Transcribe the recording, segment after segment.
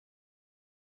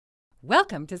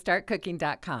Welcome to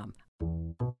StartCooking.com.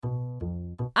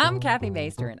 I'm Kathy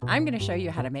Maister, and I'm going to show you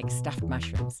how to make stuffed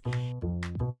mushrooms.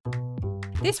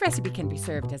 This recipe can be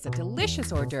served as a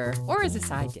delicious hors d'oeuvre or as a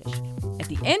side dish. At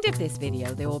the end of this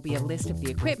video, there will be a list of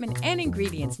the equipment and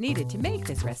ingredients needed to make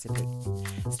this recipe.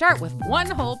 Start with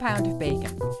 1 whole pound of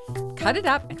bacon. Cut it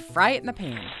up and fry it in the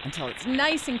pan until it's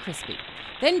nice and crispy.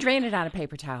 Then drain it on a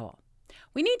paper towel.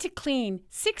 We need to clean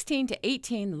 16 to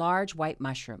 18 large white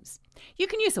mushrooms. You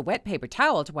can use a wet paper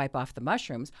towel to wipe off the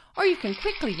mushrooms, or you can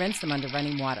quickly rinse them under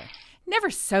running water. Never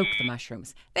soak the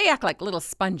mushrooms. They act like little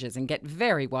sponges and get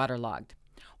very waterlogged.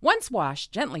 Once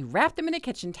washed, gently wrap them in a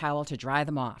kitchen towel to dry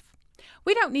them off.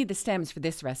 We don't need the stems for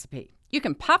this recipe. You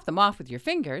can pop them off with your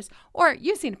fingers, or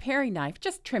using a paring knife,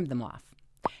 just trim them off.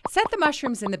 Set the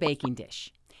mushrooms in the baking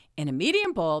dish. In a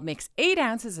medium bowl, mix 8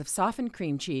 ounces of softened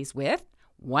cream cheese with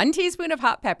 1 teaspoon of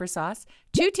hot pepper sauce,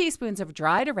 2 teaspoons of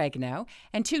dried oregano,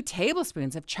 and 2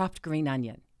 tablespoons of chopped green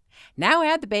onion. Now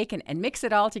add the bacon and mix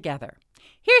it all together.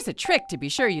 Here's a trick to be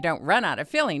sure you don't run out of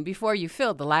filling before you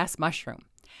fill the last mushroom.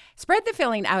 Spread the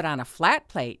filling out on a flat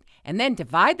plate and then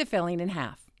divide the filling in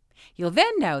half. You'll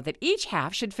then know that each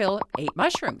half should fill 8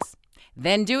 mushrooms.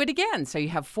 Then do it again so you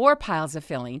have 4 piles of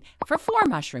filling for 4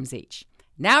 mushrooms each.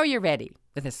 Now you're ready.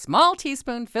 With a small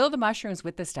teaspoon, fill the mushrooms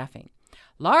with the stuffing.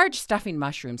 Large stuffing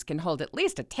mushrooms can hold at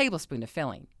least a tablespoon of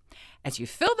filling. As you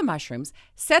fill the mushrooms,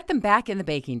 set them back in the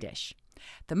baking dish.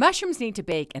 The mushrooms need to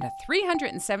bake in a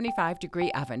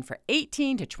 375-degree oven for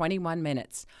 18 to 21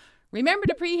 minutes. Remember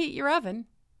to preheat your oven.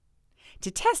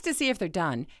 To test to see if they're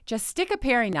done, just stick a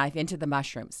paring knife into the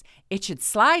mushrooms. It should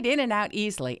slide in and out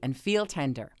easily and feel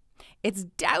tender. It's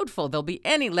doubtful there'll be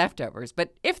any leftovers,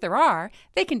 but if there are,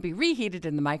 they can be reheated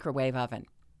in the microwave oven.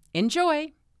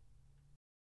 Enjoy!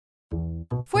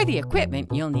 For the equipment,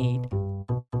 you'll need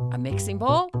a mixing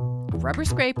bowl, a rubber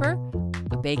scraper,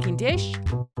 a baking dish,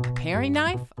 a paring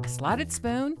knife, a slotted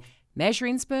spoon,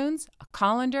 measuring spoons, a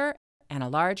colander, and a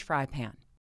large fry pan.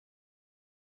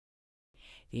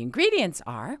 The ingredients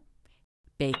are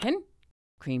bacon,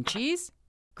 cream cheese,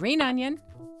 green onion,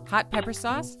 hot pepper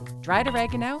sauce, dried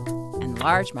oregano, and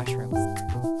large mushrooms.